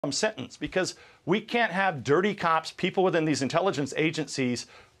sentence, because we can't have dirty cops, people within these intelligence agencies,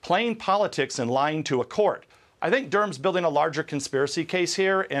 playing politics and lying to a court. I think Durham's building a larger conspiracy case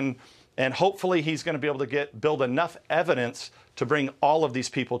here, and hopefully he's going to be able to build enough evidence to bring all of these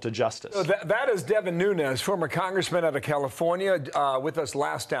people to justice. So that is Devin Nunes, former congressman out of California, with us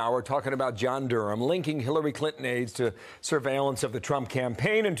last hour talking about John Durham, linking Hillary Clinton aides to surveillance of the Trump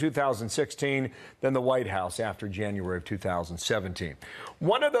campaign in 2016, then the White House after January of 2017.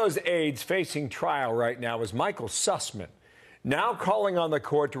 One of those aides facing trial right now is Michael Sussman, now calling on the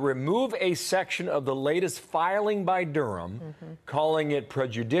court to remove a section of the latest filing by Durham, calling it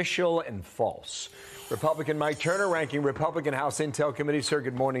prejudicial and false. Republican Mike Turner, ranking Republican House Intel Committee. Sir,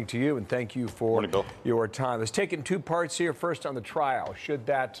 good morning to you, and thank you for your time. Let's take it in two parts here. First, on the trial.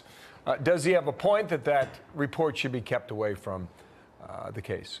 Does he have a point that report should be kept away from the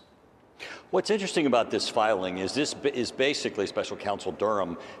case? What's interesting about this filing is this is basically Special Counsel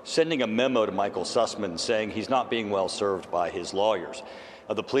Durham sending a memo to Michael Sussman saying he's not being well served by his lawyers.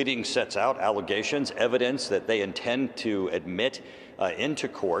 The pleading sets out allegations, evidence that they intend to admit into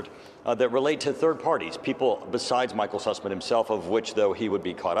court that relate to third parties, people besides Michael Sussman himself, of which, though he would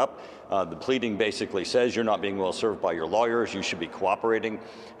be caught up. The pleading basically says you're not being well served by your lawyers, you should be cooperating,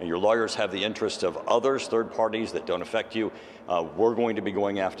 and your lawyers have the interest of others, third parties that don't affect you. We're going to be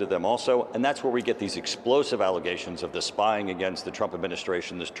going after them also, and that's where we get these explosive allegations of the spying against the Trump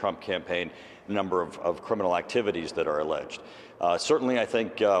administration, this Trump campaign, number of criminal activities that are alleged. Certainly, I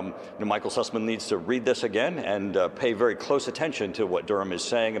think Michael Sussman needs to read this again and pay very close attention to what Durham is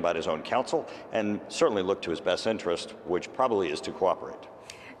saying about his own counsel, and certainly look to his best interest, which probably is to cooperate.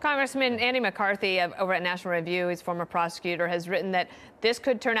 Congressman Andy McCarthy over at National Review, he's a former prosecutor, has written that this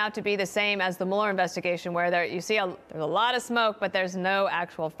could turn out to be the same as the Mueller investigation, where there's a lot of smoke, but there's no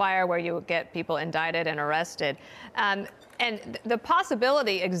actual fire, where you get people indicted and arrested. And the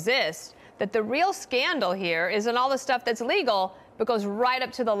possibility exists that the real scandal here isn't all the stuff that's legal, but goes right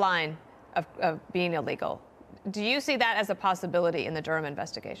up to the line of being illegal. Do you see that as a possibility in the Durham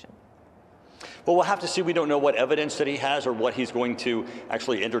investigation? Well, we'll have to see. We don't know what evidence that he has or what he's going to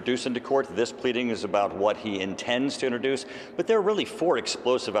actually introduce into court. This pleading is about what he intends to introduce. But there are really four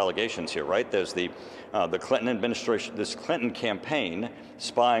explosive allegations here, right? There's the Clinton administration, this Clinton campaign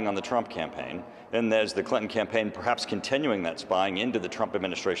spying on the Trump campaign. Then there's the Clinton campaign perhaps continuing that spying into the Trump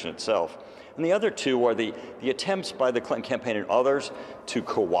administration itself. And the other two are the attempts by the Clinton campaign and others to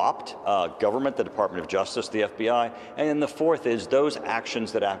co-opt government, the Department of Justice, the FBI. And then the fourth is those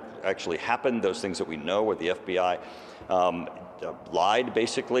actions that actually happened, those things that we know where the FBI lied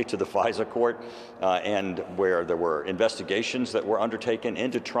basically to the FISA court, and where there were investigations that were undertaken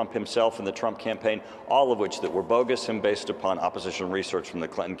into Trump himself and the Trump campaign, all of which that were bogus and based upon opposition research from the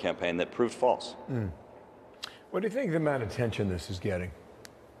Clinton campaign that proved false. What do you think the amount of attention this is getting?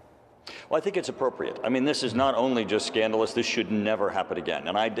 Well, I think it's appropriate. I mean, this is not only just scandalous, this should never happen again.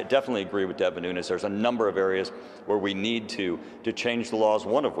 And I definitely agree with Devin Nunes. There's a number of areas where we need to change the laws,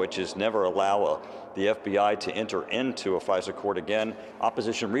 one of which is never allow the FBI to enter into a FISA court again,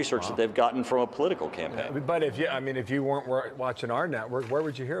 opposition research that they've gotten from a political campaign. But if you weren't watching our network, where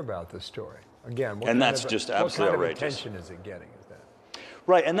would you hear about this story? Again, just absolutely outrageous. What kind of attention is it getting?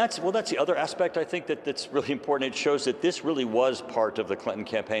 Right, and that's the other aspect I think that's really important. It shows that this really was part of the Clinton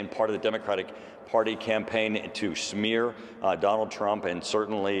campaign, part of the Democratic Party campaign to smear Donald Trump, and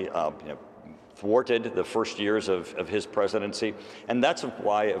certainly thwarted the first years of his presidency. And that's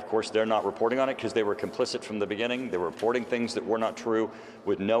why, of course, they're not reporting on it, because they were complicit from the beginning. They were reporting things that were not true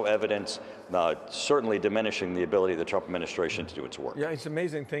with no evidence, certainly diminishing the ability of the Trump administration to do its work. Yeah, it's an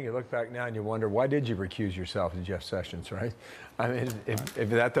amazing thing. You look back now and you wonder, why did you recuse yourself to Jeff Sessions, right? I mean, if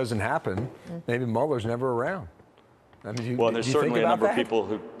that doesn't happen, maybe Mueller's never around. I mean, well, there's certainly a number of people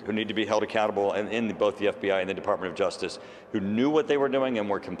who need to be held accountable in both the FBI and the Department of Justice who knew what they were doing and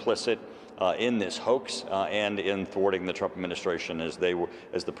were complicit in this hoax and in thwarting the Trump administration as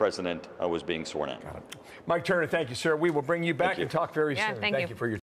the president was being sworn in. Mike Turner, thank you, sir. We will bring you back and talk very soon. Thank you for your